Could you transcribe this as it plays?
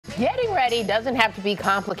Getting ready doesn't have to be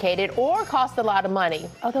complicated or cost a lot of money,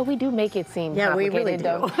 although we do make it seem complicated. We really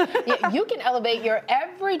do. You can elevate your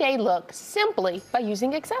everyday look simply by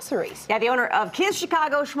using accessories. Yeah, the owner of Kiz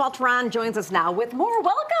Chicago, Simal Turan, joins us now with more.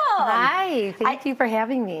 Welcome. Hi, thank you for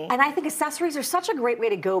having me. And I think accessories are such a great way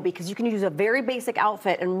to go because you can use a very basic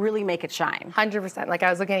outfit and really make it shine. 100%. Like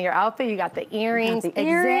I was looking at your outfit, you got the earrings.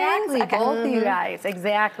 Exactly, okay. Both of you guys,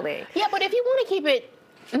 exactly. Yeah, but if you want to keep it,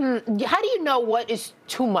 how do you know what is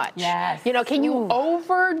too much? Yes. You know, can you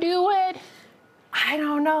overdo it? I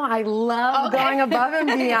don't know. I love going above and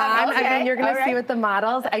beyond. Okay. I mean, you're going to see with the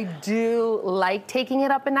models. I do like taking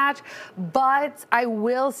it up a notch, but I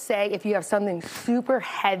will say if you have something super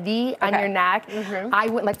heavy on your neck, I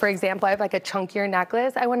would, like for example, I have like a chunkier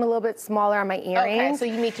necklace. I went a little bit smaller on my earrings. Okay, so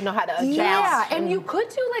you need to know how to adjust. Yeah, and you could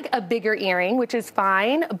do like a bigger earring, which is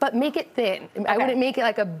fine, but make it thin. I wouldn't make it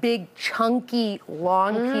like a big, chunky,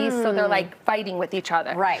 long piece so they're like fighting with each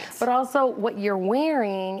other. Right. But also what you're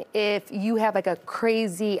wearing, if you have like a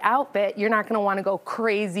crazy outfit, you're not going to want to go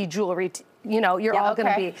crazy jewelry. You know, you're all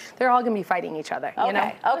going to be, they're all going to be fighting each other, you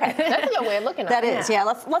know? Okay. That's a good way of looking at it. That is, yeah.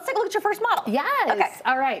 Let's take a look at your first model. Yes. Okay.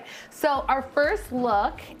 All right. So our first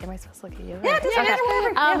look, am I supposed to look at you? Yeah,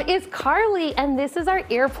 just is Carly, and this is our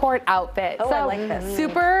airport outfit. Oh, so I like this.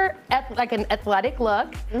 Super, like an athletic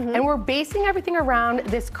look, and we're basing everything around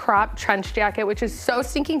this crop trench jacket, which is so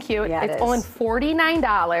stinking cute. Yeah, it's only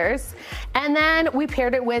 $49, and then we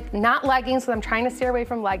paired it with not leggings, so I'm trying to steer away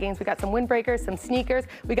from leggings. We got some windbreakers, some sneakers.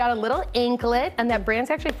 We got a little anklet, and that brand's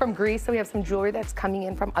actually from Greece, so we have some jewelry that's coming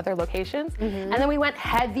in from other locations. And then we went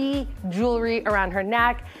heavy jewelry around her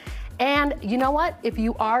neck. And you know what? If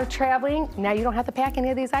you are traveling, now you don't have to pack any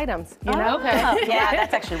of these items, you know? Yeah,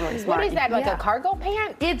 that's actually really smart. What is that, like a cargo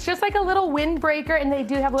pant? It's just like a little windbreaker, and they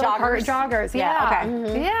do have little joggers. Yeah,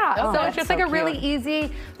 okay. Yeah, Oh, so it's just like a really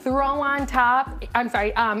easy throw on top,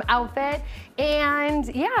 outfit.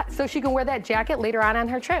 And yeah, so she can wear that jacket later on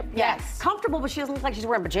her trip. Yes. Comfortable, but she doesn't look like she's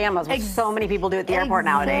wearing pajamas, which so many people do at the airport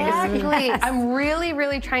nowadays. Exactly. I'm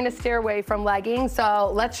really trying to steer away from leggings,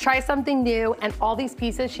 so let's try something new. And all these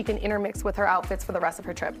pieces she can intermix with her outfits for the rest of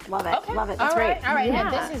her trip. Love it. Okay. Love it. That's great. All right. Yeah.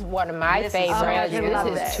 Now, this is one of my favorites.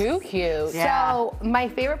 This is too cute. Yeah. So my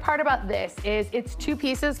favorite part about this is it's 2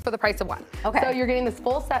 pieces for the price of 1. Okay. So you're getting this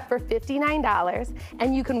full set for $59,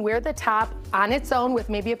 and you can wear the top on its own with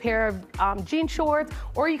maybe a pair of jean shorts,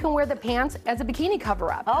 or you can wear the pants as a bikini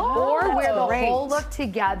cover-up. Or wear the whole look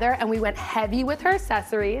together, and we went heavy with her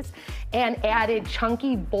accessories and added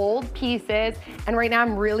chunky, bold pieces. And right now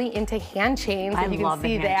I'm really into hand chains, if you can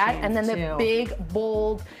see that. And then the big,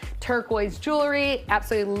 bold turquoise jewelry.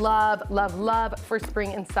 Absolutely love for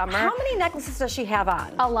spring and summer. How many necklaces does she have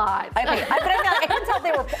on? A lot. Okay. I couldn't tell if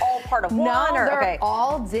they were all part of one. No, or, they're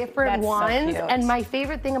all different ones. So cute. And my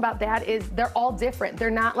favorite thing about that is they're all different.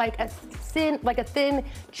 They're not like a thin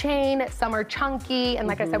chain. Some are chunky, and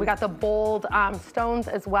like I said, we got the bold stones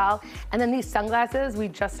as well. And then these sunglasses we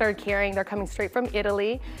just started carrying. They're coming straight from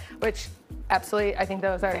Italy, which absolutely, I think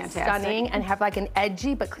those are stunning and have like an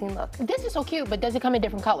edgy but clean look. This is so cute, but does it come in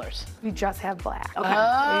different colors? We just have black. Okay.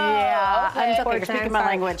 Yeah, okay. unfortunately. You're speaking my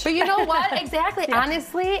language. But you know what? Exactly.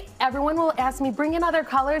 Honestly, everyone will ask me, bring in other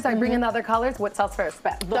colors. I bring in other colors. What sells first?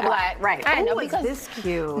 The black. Right. I know, because this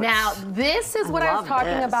cute. Now, this is what I was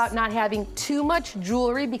talking this. about, not having too much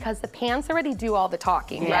jewelry, because the pants already do all the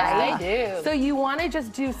talking, Yes, right? they do. So you want to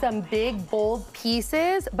just do some big, bold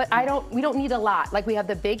pieces, but we don't need a lot. Like we have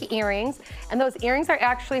the big earrings, and those earrings are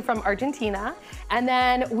actually from Argentina. And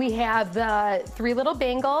then we have the 3 little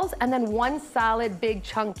bangles, and then 1 solid, big,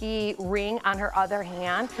 chunky ring on her other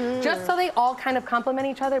hand, just so they all kind of complement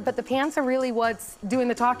each other. But the pants are really what's doing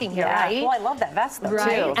the talking here, right? Well, I love that vest though,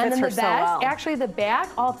 Right, too. and then the Fits vest, her so well. actually the back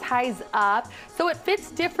all ties up, so it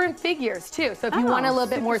fits different figures too. So if you want a little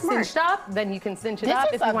bit more cinched up, then you can cinch it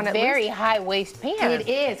up. This if is you want a it very loose. high waist pant. It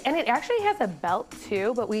is, and it actually has a belt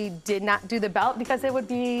too, but we did not do the belt because it would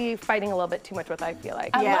be fighting a little bit too much with, I feel like.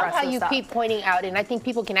 I the love rest how of the you stuff. keep pointing out, and I think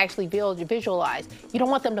people can actually visualize. You don't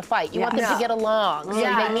want them to fight. You want them to get along. So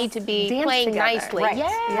they need to be Dance playing together. nicely. Right. Yeah.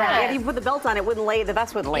 Yeah, if you put the belt on, the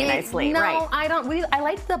vest wouldn't lay nicely. No, right. I don't. I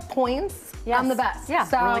like the points on the vest. Yeah,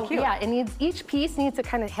 so really cute. yeah, each piece needs to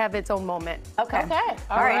kind of have its own moment. Okay.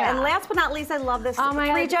 All right. And last but not least, I love this. Oh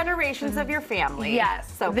my 3 God. generations of your family.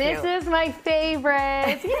 Yes. So this cute. is my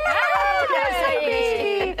favorite.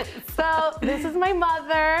 Yay! So this is my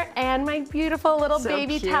mother and my beautiful little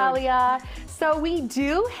baby cute. Talia. So we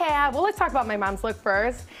do have, well, let's talk about my mom's look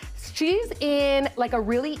first. She's in like a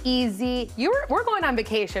really easy, we're going on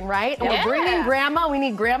vacation, right? And we're bringing grandma. We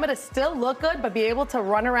need grandma to still look good, but be able to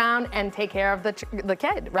run around and take care of the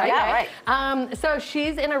kid, right? Yeah, right. So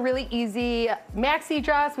she's in a really easy maxi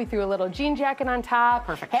dress. We threw a little jean jacket on top.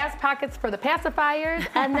 Perfect. Has pockets for the pacifiers.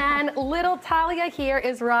 And then little Talia here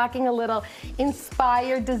is rocking a little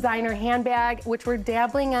inspired designer handbag, which we're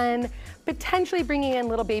dabbling in, potentially bringing in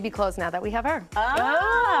little baby clothes now that we have her. Oh,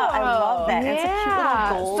 I love that. Yeah. It's a cute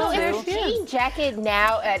little gold. So is jean jacket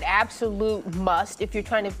now an absolute must if you're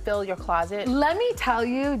trying to fill your closet? Let me tell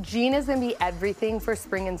you, jean is gonna be everything for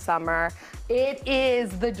spring and summer. It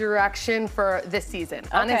is the direction for this season.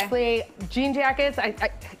 Honestly, jean jackets,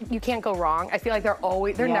 you can't go wrong. I feel like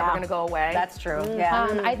they're never gonna go away. That's true.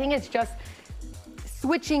 Yeah. I think it's just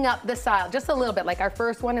switching up the style just a little bit. Like our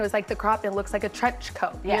first one, it was like the crop, it looks like a trench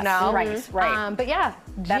coat, you know? Right. But yeah,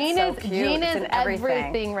 jean so is cute. jean It's is in everything.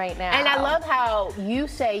 everything right now. And I love how you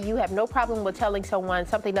say you have no problem with telling someone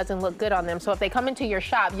something doesn't look good on them. So if they come into your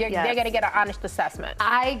shop, they're going to get an honest assessment.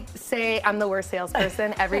 I say I'm the worst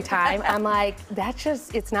salesperson every time. I'm like,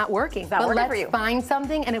 it's not working. It's not working for you. Let's find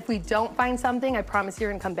something, and if we don't find something, I promise you're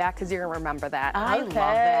gonna come back because you're gonna remember that. I love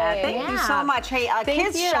that. Thank you so much. Hey,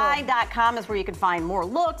 Thank you. KizChi.com is where you can find more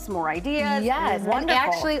looks, more ideas. Yes, Wonderful. and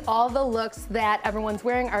actually all the looks that everyone's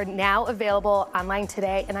wearing are now available online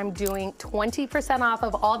today, and I'm doing 20% off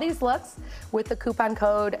of all these looks with the coupon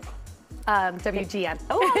code WGN.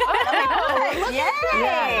 Oh,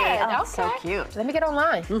 yay! Oh, so cute. Let me get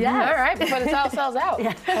online. Yes. All right, before this all sells out.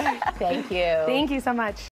 Thank you. Thank you so much.